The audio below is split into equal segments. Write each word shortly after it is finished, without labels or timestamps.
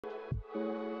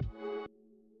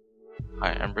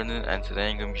Hi, I'm Brendan, and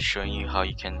today I'm going to be showing you how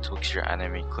you can twix your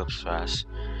anime clips fast.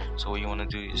 So what you want to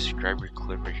do is grab your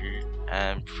clip right here,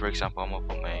 and for example, I'm going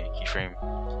to put my keyframe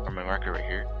or my marker right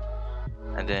here,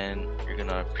 and then you're going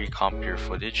to pre-comp your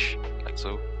footage, like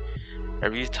so.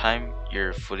 Every time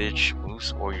your footage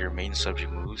moves or your main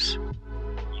subject moves,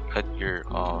 you cut your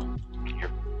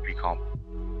pre-comp.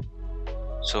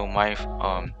 So my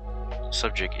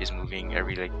subject is moving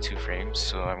every like 2 frames,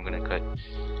 so I'm going to cut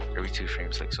every 2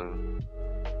 frames, like so.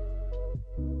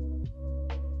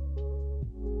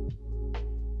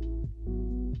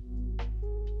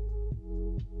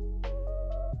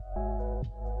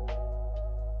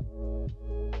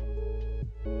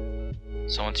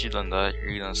 So once you've done that,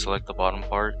 you're gonna select the bottom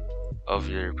part of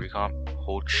your pre-comp,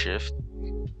 hold shift,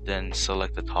 then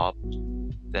select the top,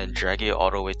 then drag it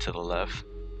all the way to the left,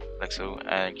 like so,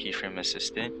 and keyframe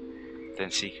assistant,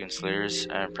 then sequence layers,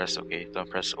 and press OK. Don't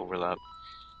press overlap.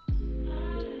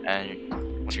 And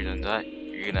once you're done that,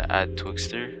 you're gonna add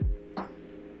Twixtor,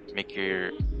 make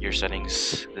your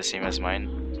settings the same as mine,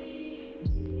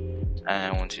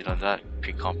 and once you've done that,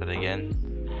 pre-comp it again,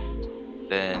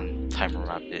 then timer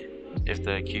map it. If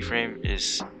the keyframe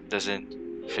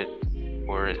doesn't fit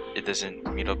or it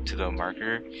doesn't meet up to the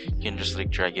marker, you can just like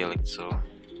drag it like so.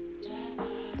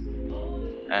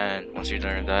 And once you're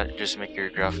done with that, just make your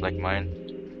graph like mine,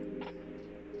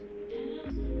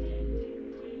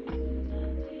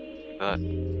 like that.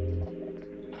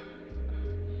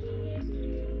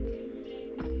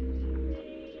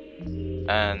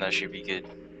 And that should be good.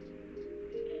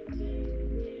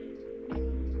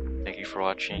 Thank you for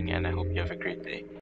watching, and I hope you have a great day.